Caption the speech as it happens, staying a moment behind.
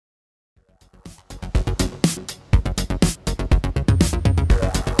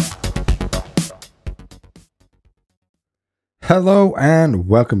Hello and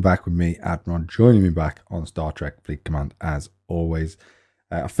welcome back with me, Admiral, joining me back on Star Trek Fleet Command as always.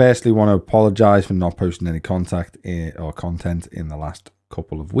 I firstly want to apologise for not posting any content in the last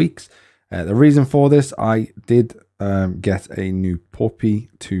couple of weeks. The reason for this, I did get a new puppy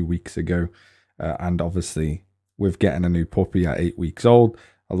 2 weeks ago, and obviously with getting a new puppy at 8 weeks old,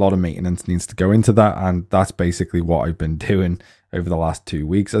 a lot of maintenance needs to go into that, and that's basically what I've been doing over the last 2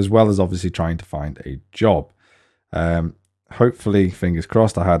 weeks, as well as obviously trying to find a job. Hopefully, fingers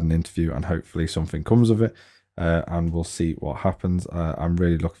crossed, I had an interview and hopefully something comes of it, and we'll see what happens. I'm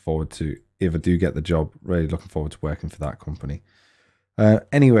really looking forward to, if I do get the job, really looking forward to working for that company.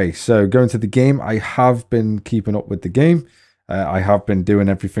 Anyway, so going to the game, I have been keeping up with the game. I have been doing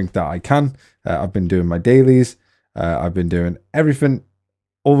everything that I can. I've been doing my dailies. I've been doing everything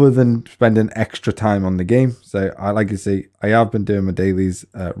other than spending extra time on the game. So I like to say I have been doing my dailies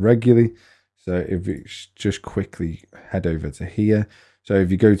regularly. So if you just quickly head over to here. So if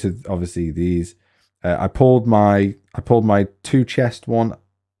you go to obviously these, I pulled my 2 chest one,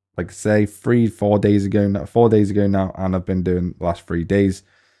 like I say, 4 days ago now, and I've been doing the last 3 days.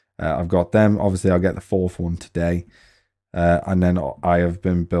 I've got them. Obviously, I'll get the 4th one today, and then I have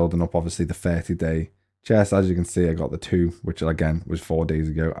been building up obviously the 30-day chest. As you can see, I got the 2, which again was 4 days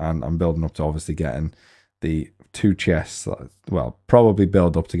ago, and I'm building up to obviously getting the 2 chests. Well, probably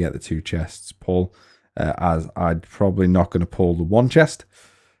build up to get the 2 chests pull, as I'm probably not going to pull the 1 chest.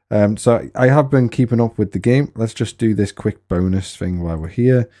 So I have been keeping up with the game. Let's just do this quick bonus thing while we're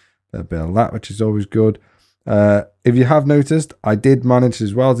here. A bit of that, which is always good. If you have noticed, I did manage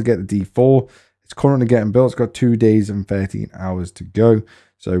as well to get the D4. It's currently getting built. It's got 2 days and 13 hours to go.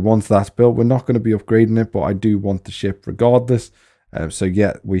 So once that's built, we're not going to be upgrading it, but I do want the ship regardless. So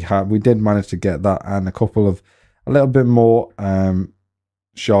yeah, we did manage to get that, and a little bit more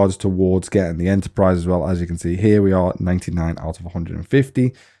shards towards getting the Enterprise as well. As you can see here, we are 99 out of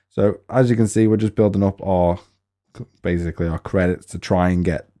 150. So as you can see, we're just building up basically our credits to try and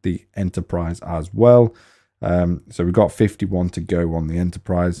get the Enterprise as well. So we've got 51 to go on the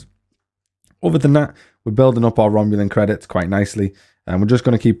Enterprise. Other than that, we're building up our Romulan credits quite nicely, and we're just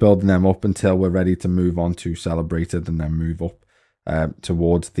going to keep building them up until we're ready to move on to Celebrated and then move up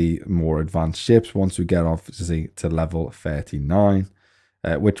towards the more advanced ships once we get obviously to level 39,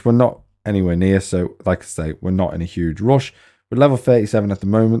 which we're not anywhere near. So like I say, we're not in a huge rush. We're level 37 at the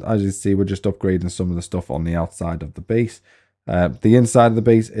moment. As you can see, we're just upgrading some of the stuff on the outside of the base. The inside of the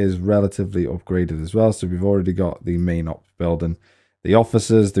base is relatively upgraded as well. So we've already got the main ops building, the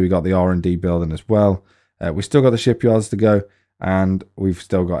officers, we got the R&D building as well. We still got the shipyards to go, and we've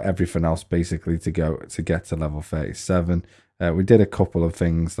still got everything else basically to go to get to level 37. We did a couple of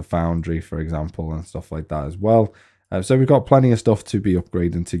things, the foundry, for example, and stuff like that as well. So we've got plenty of stuff to be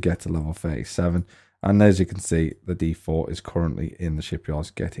upgrading to get to level 37. And as you can see, the D4 is currently in the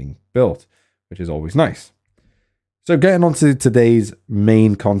shipyards getting built, which is always nice. So getting on to today's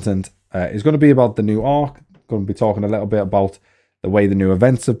main content is going to be about the new arc. Going to be talking a little bit about the way the new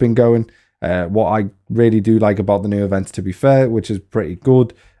events have been going. What I really do like about the new events, to be fair, which is pretty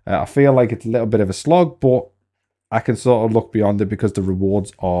good. I feel like it's a little bit of a slog, but I can sort of look beyond it because the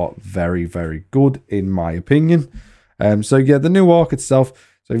rewards are very, very good, in my opinion. So yeah, the new arc itself.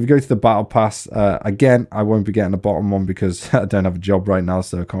 So if you go to the battle pass, again, I won't be getting the bottom one because I don't have a job right now,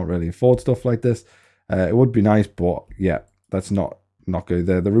 so I can't really afford stuff like this. It would be nice, but yeah, that's not good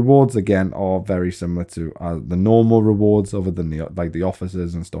there. The rewards again are very similar to the normal rewards, other than the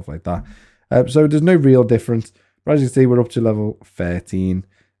officers and stuff like that. So there's no real difference. But as you see, we're up to level 13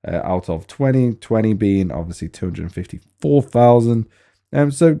 out of 20. 20 being obviously 254,000.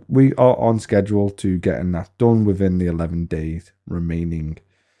 So we are on schedule to getting that done within the 11 days remaining.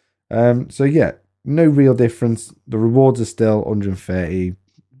 So yeah, no real difference. The rewards are still 130,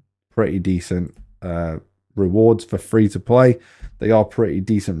 pretty decent rewards for free to play. They are pretty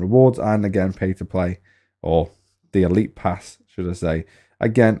decent rewards, and again, pay to play, or the elite pass, should I say,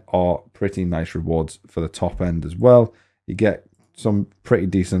 again, are pretty nice rewards for the top end as well. You get some pretty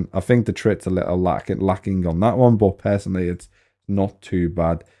decent. I think the trit's a little lacking on that one, but personally, it's not too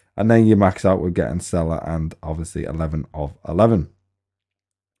bad. And then you max out with getting Sela and obviously 11 of 11.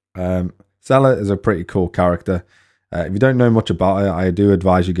 Sela is a pretty cool character. If you don't know much about her, I do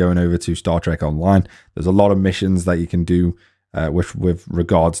advise you going over to Star Trek Online. There's a lot of missions that you can do with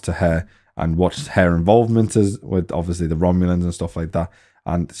regards to her and what her involvement is with obviously the Romulans and stuff like that.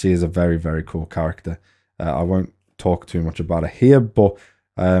 And she is a very, very cool character. I won't talk too much about her here, but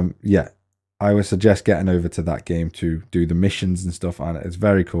yeah, I would suggest getting over to that game to do the missions and stuff, and it's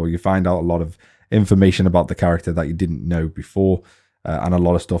very cool. You find out a lot of information about the character that you didn't know before, and a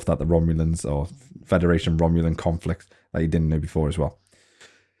lot of stuff that the Romulans or Federation Romulan conflicts that you didn't know before as well.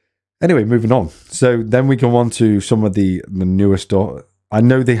 Anyway, moving on. So then we go on to some of the newer stuff. I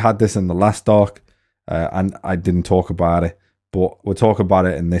know they had this in the last arc, and I didn't talk about it, but we'll talk about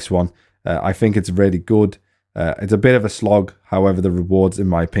it in this one. I think it's really good. It's a bit of a slog. However, the rewards, in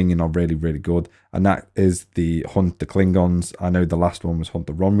my opinion, are really, really good. And that is the Hunt the Klingons. I know the last one was Hunt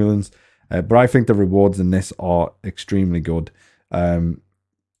the Romulans. But I think the rewards in this are extremely good. The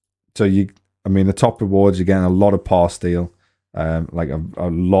top rewards, you're getting a lot of power steel. Like a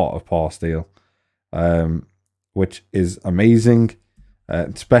lot of power steel. Which is amazing.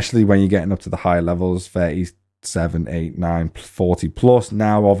 Especially when you're getting up to the higher levels, 37, 8, 9, 40 plus.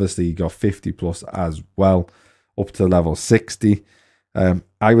 Now, obviously, you got 50 plus as well, up to level 60.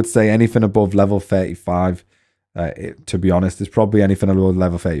 I would say anything above level 35, to be honest, is probably anything above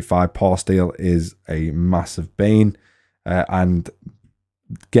level 35. Power steel is a massive bane. And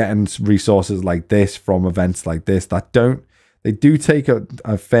getting resources like this from events like this they do take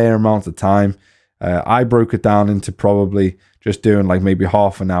a fair amount of time. I broke it down into probably just doing like maybe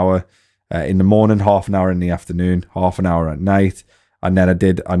half an hour in the morning, half an hour in the afternoon, half an hour at night. And then I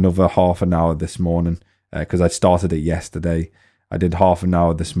did another half an hour this morning because I started it yesterday. I did half an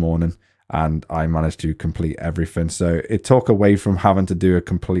hour this morning and I managed to complete everything. So it took away from having to do a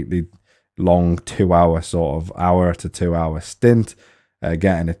completely long 2 hour sort of hour to 2 hour stint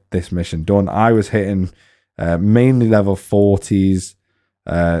getting this mission done. I was hitting mainly level 40s,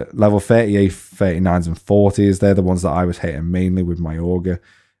 level 38, 39s and 40s. They're the ones that I was hitting mainly with my auger.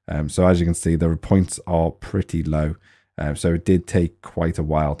 So as you can see, the points are pretty low. So it did take quite a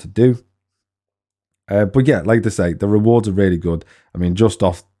while to do. But yeah, like I say, the rewards are really good. I mean, just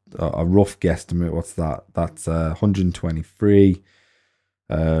off a rough guesstimate, what's that? That's 123,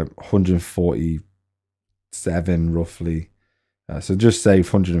 147 roughly. So just say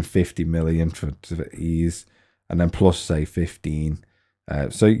 150 million for ease, and then plus say 15.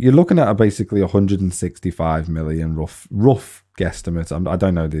 So you're looking at basically 165 million rough guesstimate. I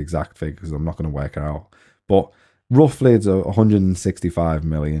don't know the exact figure because I'm not going to work it out, but roughly it's 165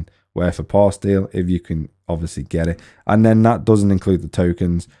 million worth of power steel if you can obviously get it. And then that doesn't include the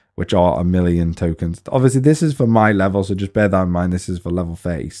tokens, which are 1 million tokens. Obviously this is for my level, so just bear that in mind. This is for level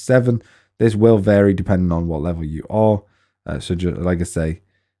 37. This will vary depending on what level you are. So just like I say,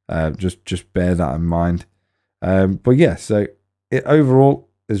 just bear that in mind. But yeah, so it overall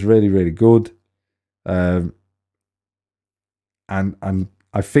is really, really good. And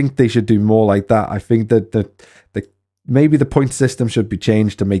I think they should do more like that. I think that maybe the point system should be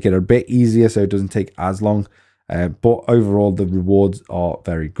changed to make it a bit easier so it doesn't take as long. But overall, the rewards are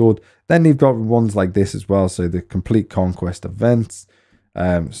very good. Then you've got ones like this as well. So the complete conquest events.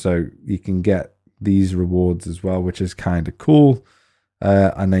 So you can get these rewards as well, which is kind of cool.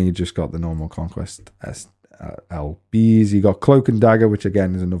 And then you just got the normal conquest LBs. You got Cloak and Dagger, which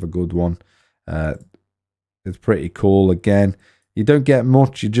again is another good one. It's pretty cool. Again, you don't get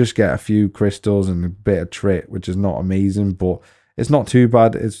much. You just get a few crystals and a bit of trait, which is not amazing, but it's not too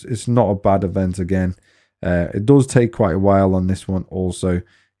bad. It's not a bad event again. It does take quite a while on this one also.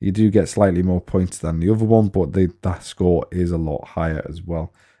 You do get slightly more points than the other one, but that score is a lot higher as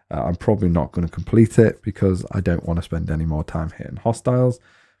well. I'm probably not going to complete it because I don't want to spend any more time hitting hostiles.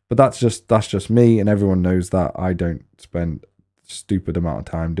 But that's just me, and everyone knows that I don't spend a stupid amount of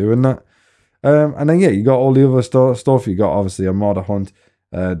time doing that. And then yeah, you got all the other stuff. You got obviously Armada Hunt.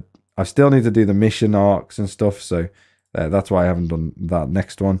 I still need to do the mission arcs and stuff, so that's why I haven't done that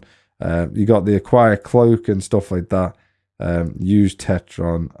next one. You got the Acquire Cloak and stuff like that. Use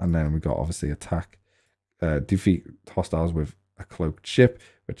Tetron, and then we got obviously attack, defeat hostiles with a cloaked ship,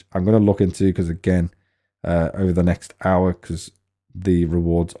 which I'm going to look into because again, over the next hour, because the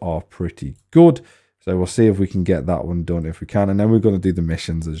rewards are pretty good. So we'll see if we can get that one done if we can, and then we're going to do the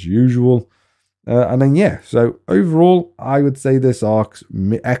missions as usual. And then yeah, so overall, I would say this arc's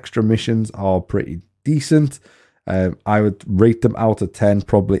extra missions are pretty decent. I would rate them out of 10,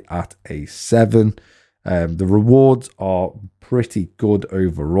 probably at a 7. The rewards are pretty good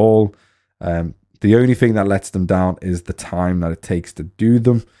overall. The only thing that lets them down is the time that it takes to do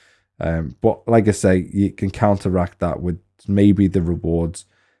them. But like I say, you can counteract that with maybe the rewards,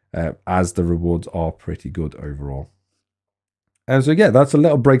 as the rewards are pretty good overall. So yeah, that's a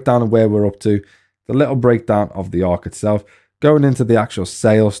little breakdown of where we're up to. The little breakdown of the arc itself. Going into the actual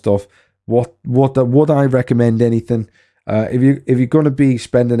sale stuff, would I recommend anything? If you're going to be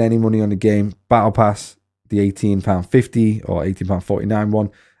spending any money on the game, Battle Pass, the £18.50 or £18.49 one,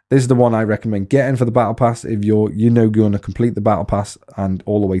 this is the one I recommend getting for the Battle Pass. If you're going to complete the Battle Pass and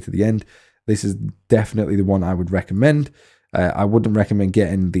all the way to the end, this is definitely the one I would recommend. I wouldn't recommend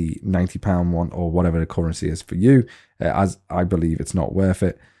getting the £90 one or whatever the currency is for you, as I believe it's not worth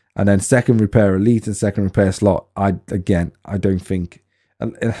it. And then second repair elite and second repair slot, I don't think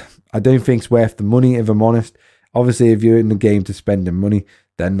it's worth the money, if I'm honest. Obviously, if you're in the game to spending money,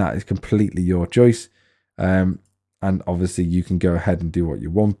 then that is completely your choice. And obviously, you can go ahead and do what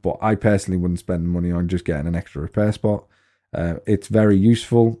you want. But I personally wouldn't spend money on just getting an extra repair spot. It's very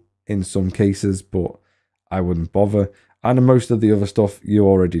useful in some cases, but I wouldn't bother. And most of the other stuff you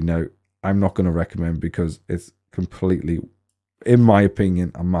already know, I'm not going to recommend because it's completely, in my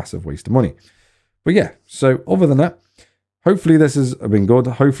opinion, a massive waste of money. But yeah, so other than that, hopefully this has been good.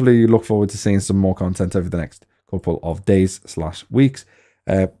 Hopefully you look forward to seeing some more content over the next couple of days/weeks.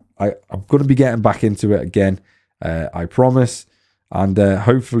 I'm going to be getting back into it again, I promise. And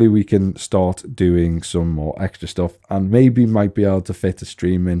hopefully we can start doing some more extra stuff, and maybe might be able to fit a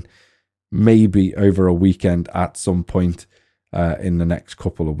stream in maybe over a weekend at some point in the next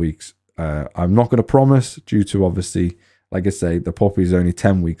couple of weeks. I'm not going to promise, due to obviously, like I say, the puppy is only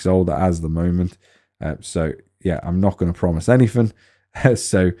 10 weeks old as the moment. So yeah, I'm not going to promise anything.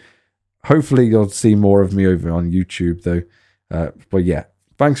 So hopefully you'll see more of me over on YouTube though. But yeah,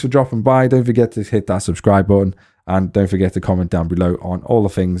 thanks for dropping by. Don't forget to hit that subscribe button, and don't forget to comment down below on all the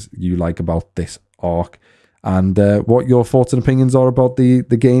things you like about this arc, and what your thoughts and opinions are about the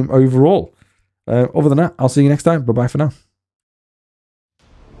game overall. Other than that, I'll see you next time. Bye bye for now.